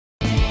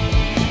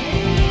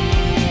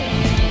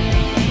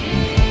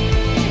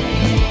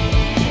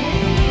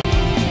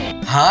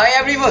Hi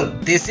everyone,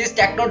 this is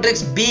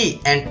Technotrix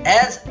B, and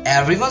as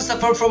everyone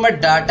suffered from a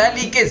data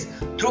leakage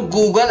through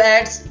Google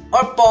ads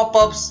or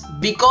pop-ups,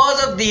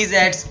 because of these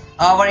ads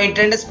our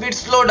internet speed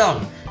slow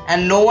down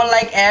and no one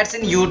like ads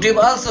in YouTube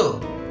also.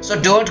 So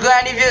don't go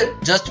anywhere,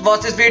 just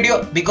watch this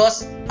video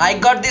because I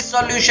got this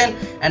solution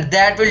and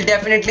that will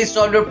definitely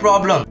solve your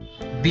problem.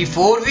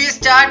 Before we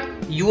start,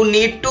 you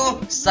need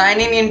to sign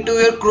in into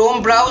your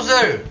Chrome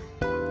browser.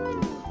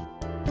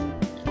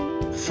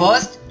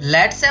 First,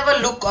 let's have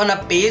a look on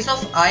a page of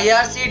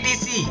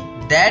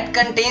IRCTC that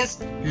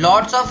contains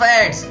lots of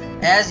ads,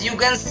 as you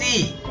can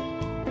see.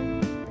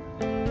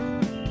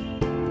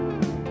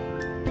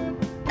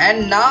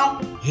 And now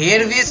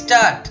here we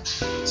start.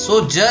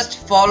 So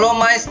just follow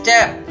my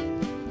step.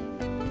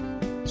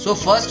 So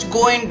first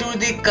go into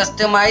the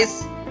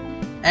customize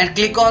and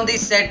click on the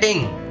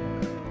setting.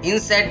 In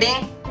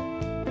setting,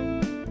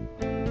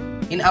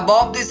 in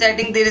above the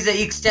setting there is an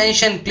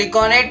extension. Click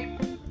on it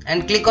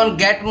and click on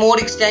get more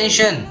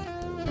extension.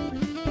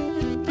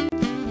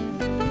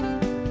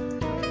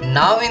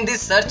 Now in the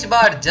search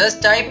bar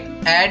just type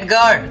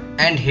AdGuard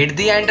and hit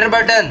the enter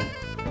button.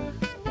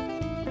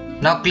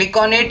 Now click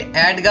on it,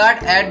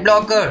 AdGuard ad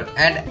blocker,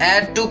 and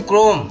add to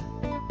Chrome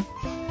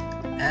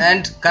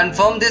and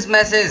confirm this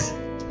message.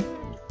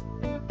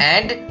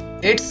 And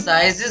its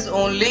size is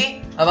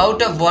only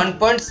about a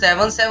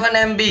 1.77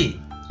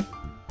 MB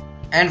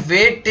and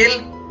wait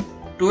till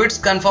to its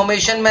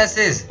confirmation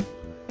message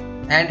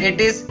and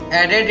it is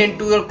added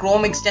into your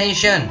Chrome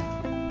extension.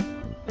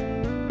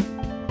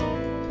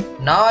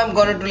 Now I'm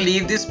going to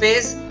leave this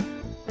page.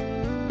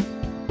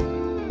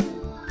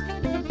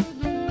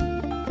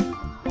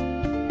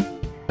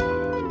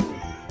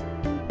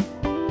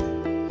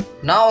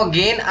 Now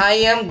again I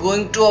am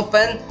going to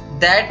open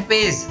that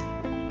page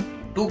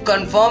to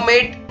confirm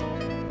it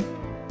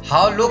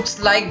how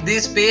looks like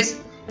this page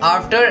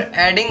after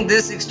adding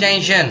this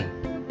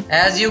extension.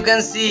 As you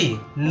can see,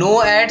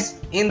 no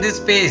ads in this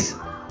page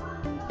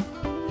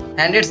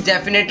and it's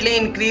definitely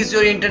increase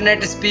your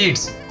internet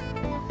speeds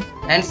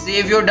and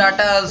save your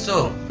data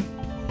also.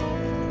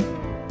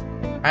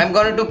 I'm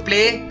going to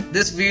play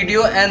this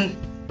video and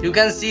you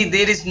can see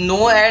there is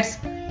no ads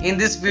in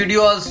this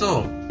video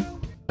also.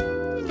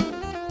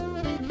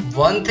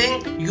 One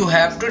thing you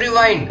have to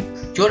rewind,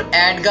 your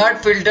AdGuard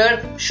filter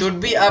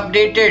should be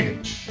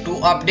updated. To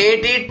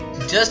update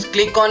it, just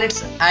click on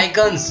its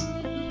icons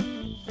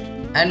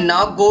and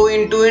now go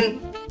into an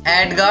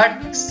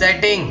AdGuard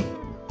setting.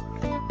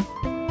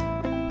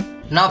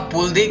 Now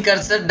pull the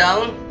cursor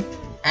down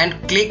and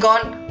click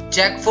on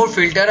check for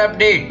filter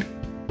update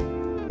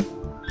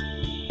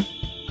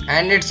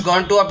and it's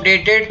going to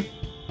update it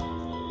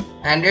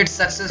and it's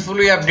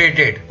successfully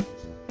updated.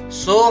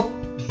 So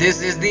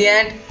this is the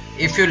end.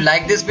 If you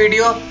like this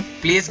video,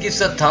 please give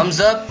us a thumbs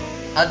up,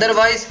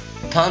 otherwise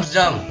thumbs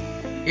down.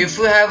 If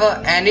you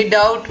have any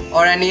doubt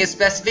or any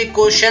specific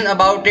question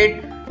about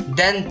it,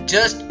 then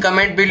just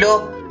comment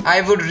below.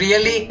 I would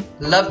really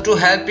love to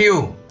help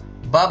you.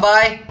 Bye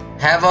bye.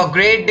 Have a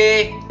great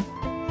day.